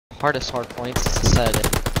hardest hard points, as I said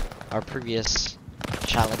in our previous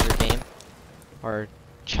Challenger game, or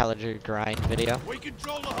Challenger grind video.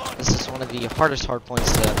 This is one of the hardest hard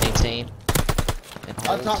points to maintain and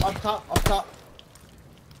hold. Up top.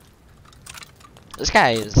 This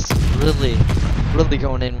guy is really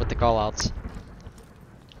going in with the callouts.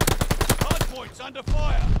 Hard points under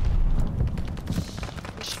fire.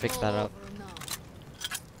 Just fix that up.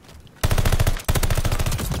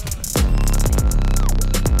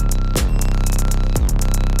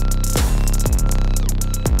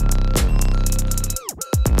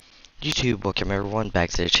 YouTube, welcome everyone back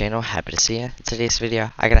to the channel. Happy to see you. In today's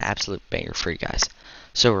video, I got an absolute banger for you guys.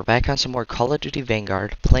 So we're back on some more Call of Duty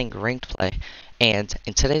Vanguard, playing ranked play, and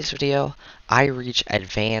in today's video, I reach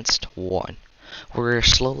Advanced 1. We're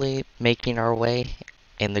slowly making our way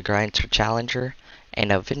in the grind to Challenger,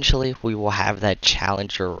 and eventually we will have that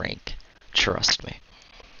Challenger rank. Trust me.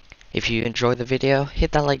 If you enjoy the video,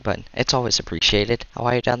 hit that like button. It's always appreciated.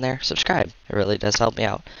 While you're down there, subscribe. It really does help me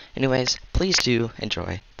out. Anyways, please do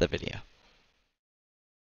enjoy the video.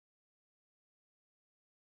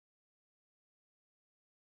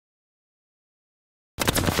 A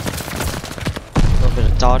little bit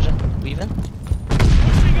of dodging, weaving.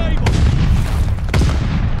 Pushing able.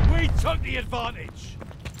 We took the advantage.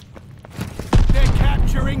 They're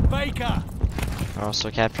capturing Baker. We're also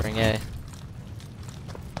capturing A.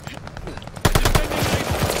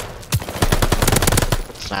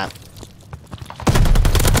 Snap.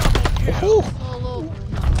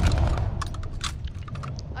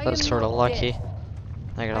 That was sort of lucky.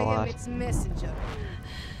 Not gonna lie. Its messenger.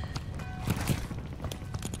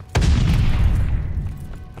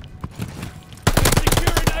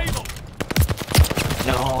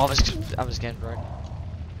 No, I was getting wrecked.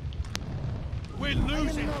 We're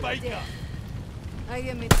losing Baker. I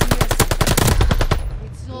am its messenger.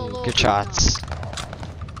 It's all over Good shots.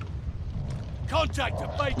 Contact to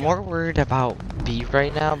Baker. I'm more worried about B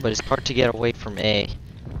right now, but it's hard to get away from A.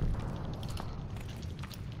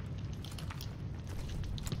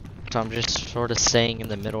 So I'm just sort of staying in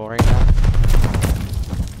the middle right now.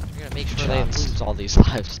 I'm gonna make sure they lose all these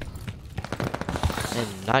lives. And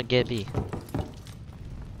not get B.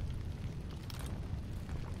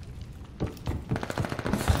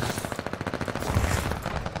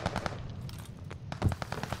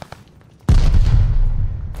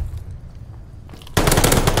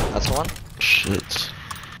 That's one. Shit.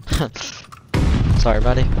 Sorry,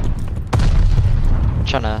 buddy.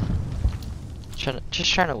 Just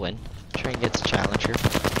trying to win. Try and get to Challenger.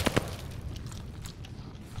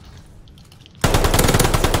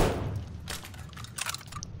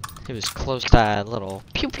 He was close to that little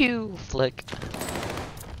pew pew flick.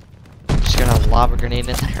 Just gonna lob a grenade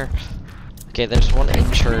in there. Okay, there's one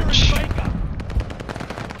in church.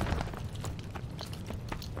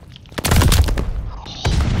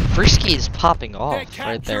 Frisky is popping off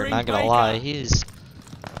right there, not gonna lie.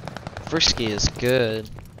 Frisky is good.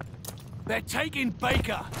 They're taking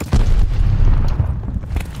Baker.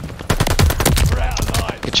 We're out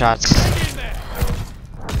alive. Good shots. Hang in there.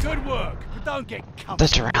 Good work, but don't get comfortable.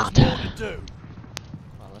 That's around. There's more to do.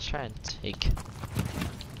 Well, let's try and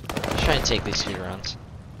take these 2 rounds.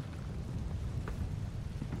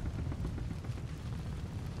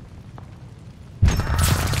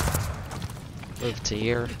 Move to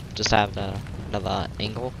here, just have another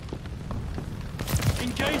angle.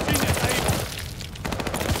 Engaging at able.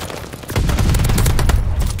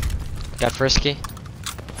 Got Frisky.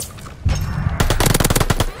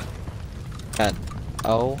 Got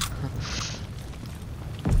O.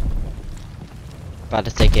 About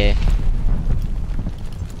to take A.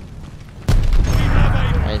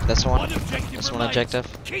 Alright, this one. This one objective.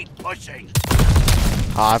 Keep pushing.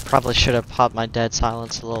 Oh, I probably should have popped my dead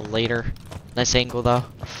silence a little later. Nice angle though.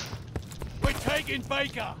 We're taking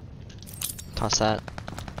Baker. Toss that.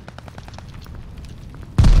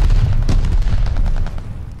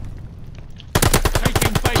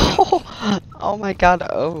 Taking Baker. Oh my god,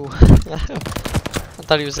 oh. I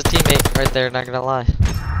thought he was a teammate right there, not gonna lie.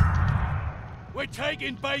 We're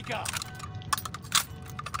taking Baker.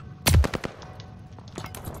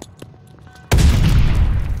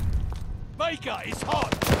 Baker is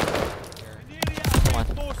hot. Come on.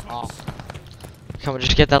 Oh. Come on,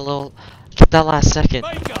 just get that last second.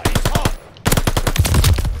 Baker is hot.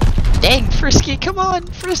 Dang, Frisky, come on,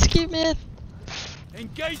 Frisky, man.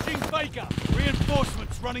 Engaging Baker.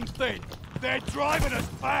 Reinforcements running thin. They're driving us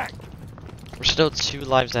back. We're still 2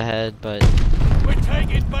 lives ahead, but We're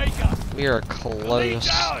taking Baker. we are close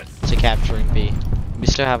to capturing B. We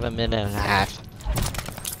still have a minute and a half.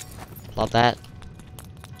 Love that.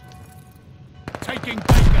 Taking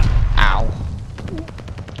Baker. Ow.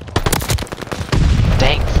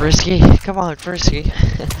 Frisky, come on, Frisky.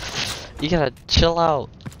 You gotta chill out.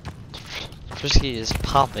 Frisky is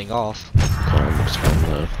popping off.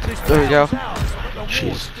 There we go.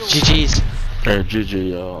 Jeez. GG's. Hey, GG,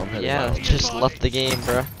 yo. I'm heading Yeah, out. just left the game,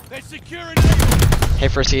 bro. They're securing Hey,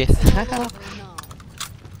 Frisky. It's all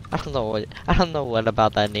over now. I don't know what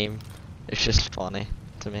about that name. It's just funny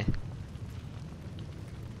to me.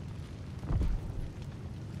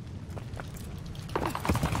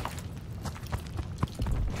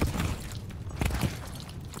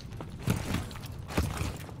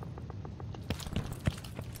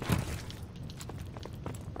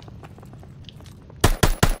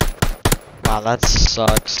 Wow, that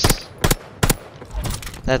sucks.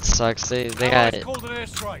 That sucks. They got it. Called an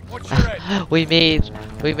airstrike. Watch your head.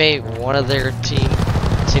 we made one of their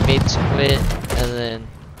teammates quit, and then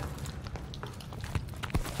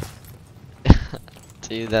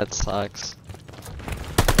dude, that sucks.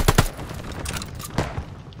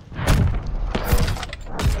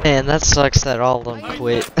 Man, that sucks that all of them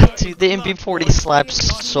quit. Dude, the MP40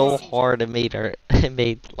 slaps so hard it made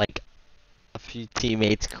like a few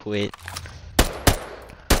teammates quit.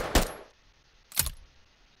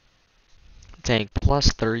 Dang,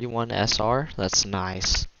 plus 31 SR? That's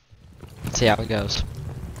nice. Let's see how it goes.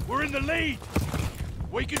 We're in the lead.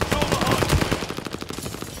 We control the hunt.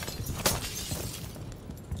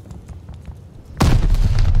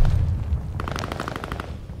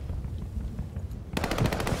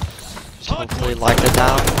 So hopefully lock it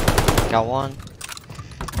down. Got one.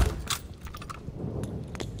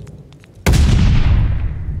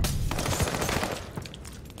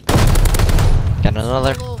 Got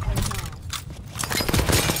another. All over now.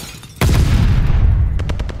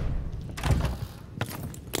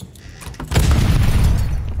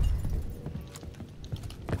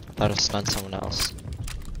 Thought I stunned someone else.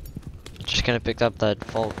 Just gonna pick up that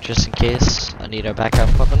Volt just in case I need a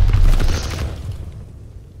backup weapon.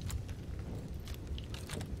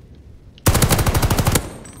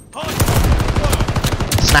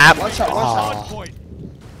 Snap! One shot, one Aw. Hard point.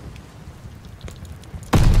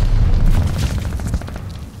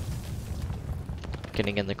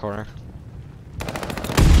 Getting in the corner.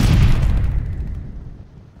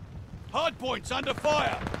 Hard point's under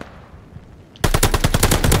fire.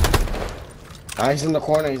 He's in the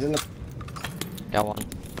corner, he's in the... Got one.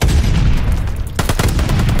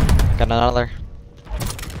 Got another.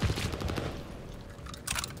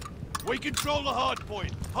 We control the hard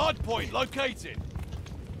point. Hard point located.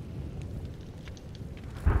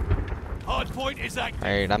 Hard point is active.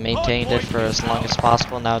 Alright, I maintained it for as long as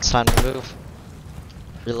possible. Now it's time to move.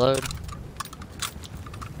 Reload.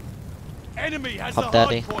 Enemy has Up, the hard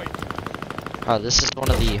daddy. point. Oh, this is one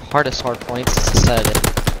of the hardest hard points, as I said in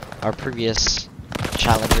our previous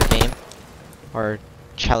Challenger game. Or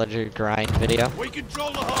Challenger grind video. We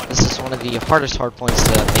control the hard This is one of the hardest hard points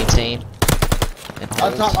to maintain. And Up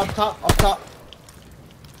hold. top, up top, up top.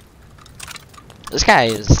 This guy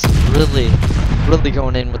is really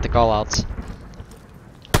going in with the callouts.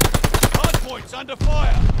 hard point's under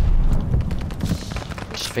fire.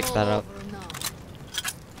 Just pick All that up. over now.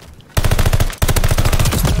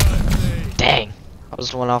 Dang! I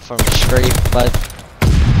was one off from a strafe, but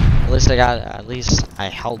at least I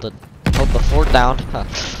held the fort down.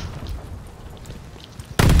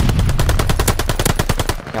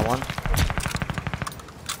 Got one.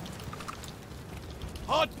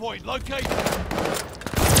 Hard point located.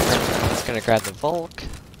 Just gonna grab the Volk.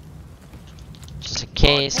 Just in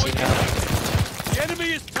case, you know. The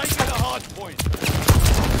enemy is taking the hard point.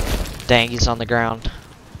 Dang, he's on the ground.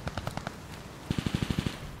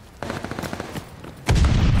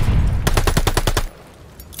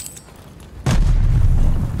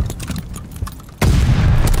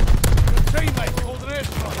 Your teammate called an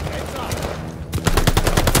airstrike. Heads up.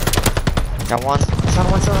 Got one.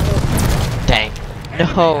 One shot. Dang.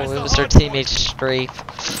 No, it was our teammate strafe.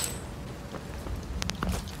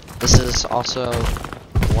 This is also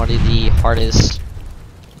one of the hardest.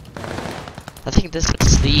 I think this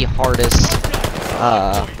is the hardest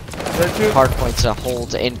hard point to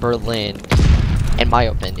hold in Berlin, in my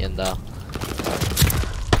opinion, though.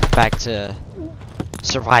 Back to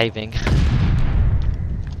surviving.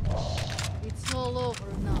 It's all over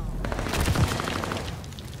now.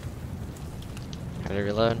 Gotta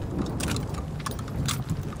reload.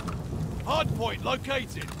 Hard point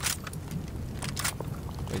located.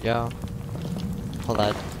 There we go. Hold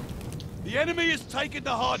on. The enemy is taking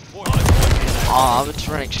the hard point. Aw, it's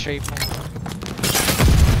running straight.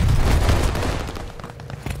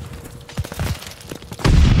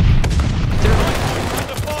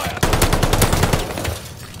 Under fire.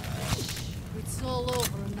 It's all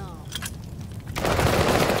over now.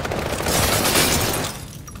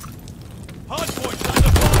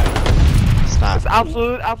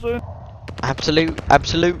 Absolute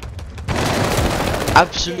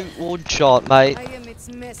one shot, mate. I am its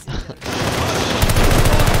messenger.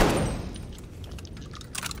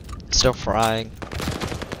 Still frying.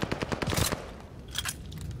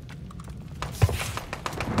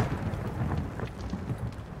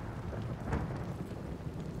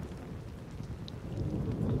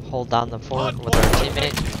 Hold down the fort with our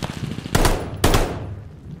teammate.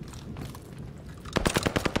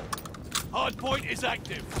 Hard point is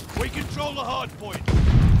active. We control the hard point.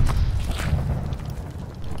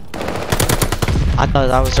 I thought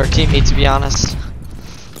that was our teammate, to be honest.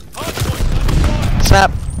 Hard point under fire.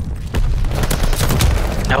 Snap!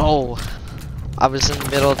 No! I was in the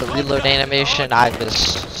middle of the reload animation. I was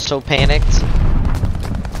so panicked.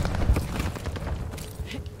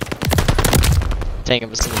 Dang, it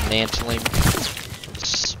was in the mantling.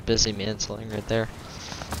 Just busy mantling right there.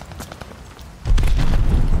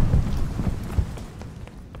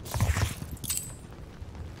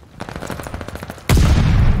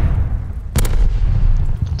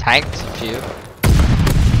 Tanked a few.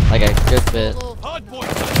 Like a good bit. Hard point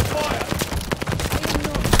under fire.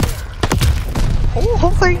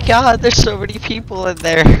 Oh my god, there's so many people in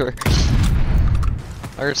there.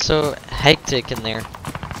 Or so hectic in there.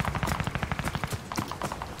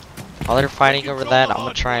 While they're fighting over that, I'm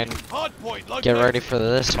gonna try and get ready for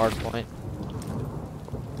this hard point.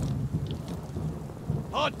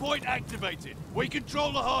 Hard point activated. We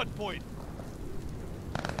control the hard point.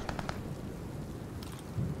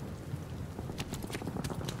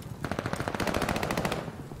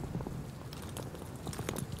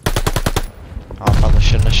 Oh, I probably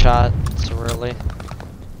shouldn't have shot so early.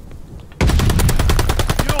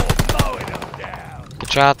 You're mowing them down.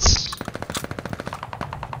 Good shots.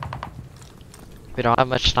 We don't have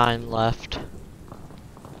much time left.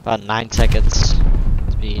 About 9 seconds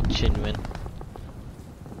to be genuine.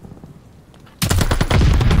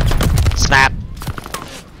 Snap!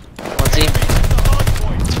 One team.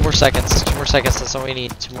 2 more seconds. 2 more seconds. That's all we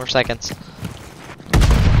need. 2 more seconds.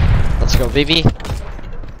 Let's go, baby.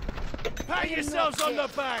 Pat yourselves on the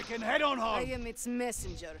back and head on I home. am its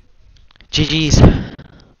messenger. GG's.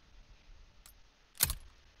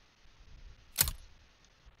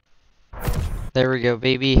 There we go,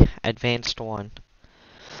 baby. Advanced 1.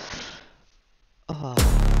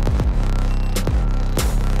 Oh.